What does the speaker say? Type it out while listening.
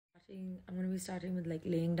I'm going to be starting with like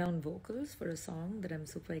laying down vocals for a song that I'm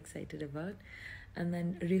super excited about, and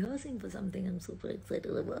then rehearsing for something I'm super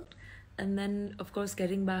excited about, and then of course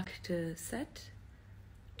getting back to set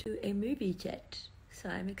to a movie chat. So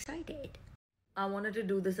I'm excited. I wanted to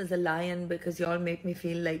do this as a lion because y'all make me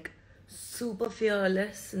feel like super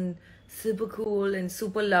fearless and super cool and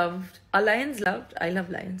super loved. Are lions loved? I love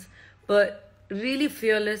lions, but really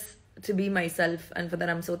fearless to be myself, and for that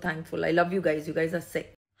I'm so thankful. I love you guys. You guys are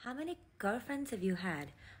sick. How many girlfriends have you had?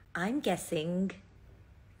 I'm guessing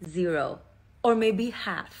 0 or maybe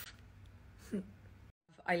half.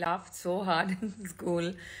 I laughed so hard in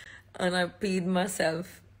school and I peed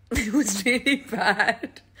myself. It was really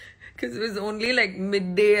bad because it was only like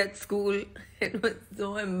midday at school. It was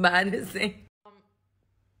so embarrassing.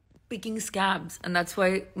 Picking scabs, and that's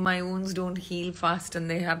why my wounds don't heal fast and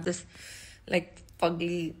they have this like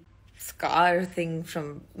ugly scar thing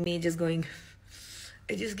from me just going.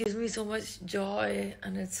 It just gives me so much joy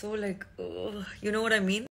and it's so like, ugh, you know what I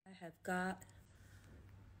mean? I have got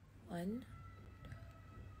one.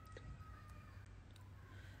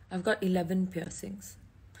 I've got 11 piercings.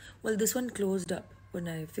 Well, this one closed up when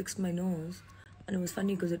I fixed my nose, and it was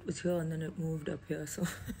funny because it was here and then it moved up here, so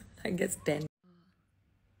I guess 10.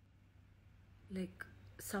 Like,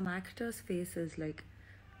 some actors' faces, like,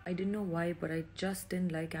 I didn't know why, but I just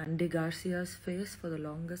didn't like Andy Garcia's face for the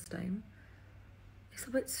longest time. It's a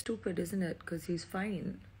bit stupid, isn't it? Because he's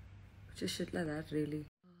fine. Just shit like that, really.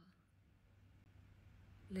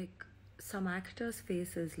 Like, some actors'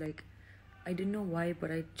 faces, like, I didn't know why, but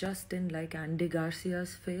I just didn't like Andy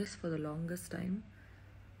Garcia's face for the longest time.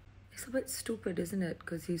 It's a bit stupid, isn't it?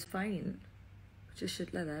 Because he's fine. Just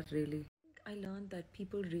shit like that, really. I learned that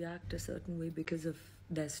people react a certain way because of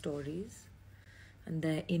their stories and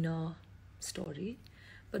their inner story.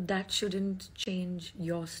 But that shouldn't change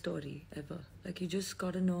your story ever. Like, you just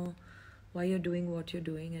gotta know why you're doing what you're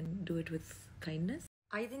doing and do it with kindness.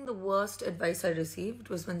 I think the worst advice I received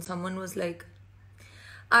was when someone was like,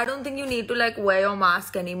 I don't think you need to like wear your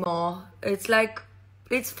mask anymore. It's like,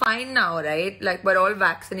 it's fine now, right? Like, we're all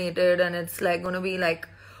vaccinated and it's like gonna be like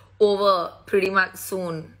over pretty much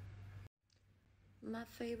soon. My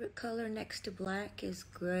favorite color next to black is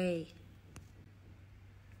gray.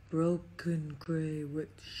 Broken gray with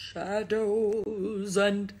shadows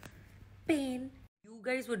and pain. You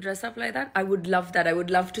guys would dress up like that? I would love that. I would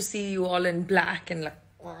love to see you all in black and like,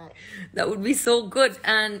 that would be so good.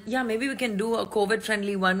 And yeah, maybe we can do a COVID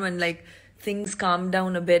friendly one when like things calm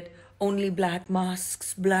down a bit. Only black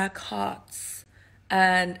masks, black hearts,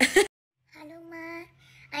 and Hello, Ma.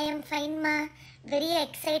 I am fine, Ma. Very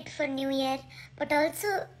excited for New Year, but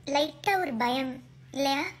also light our bayam.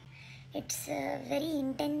 Yeah, it's very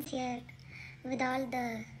intense here with all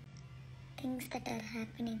the things that are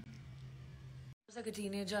happening. I was like a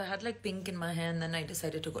teenager. I had like pink in my hair, and then I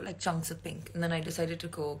decided to go like chunks of pink, and then I decided to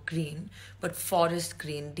go green, but forest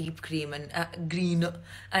green, deep cream, and green.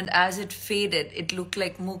 And as it faded, it looked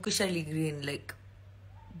like Mukushali green, like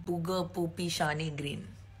booger poopy shani green.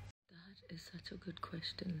 That is such a good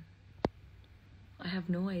question. I have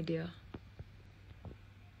no idea.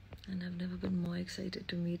 And I've never been more excited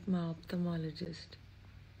to meet my ophthalmologist.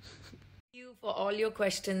 Thank you for all your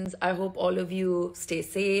questions. I hope all of you stay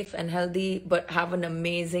safe and healthy, but have an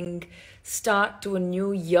amazing start to a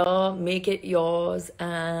new year. Make it yours.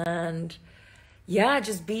 And yeah,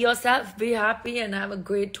 just be yourself, be happy, and have a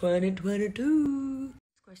great 2022. This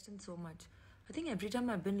question so much. I think every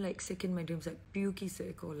time I've been like sick in my dreams, like pukey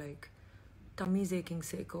sick or like tummy's aching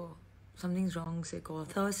sick or something's wrong sick or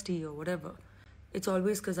thirsty or whatever, it's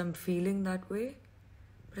always because I'm feeling that way.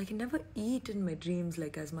 But I can never eat in my dreams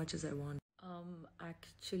like as much as I want.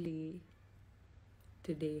 Actually,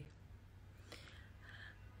 today,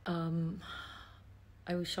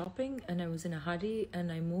 I was shopping and I was in a hurry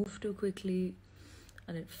and I moved too quickly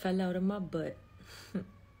and it fell out of my butt.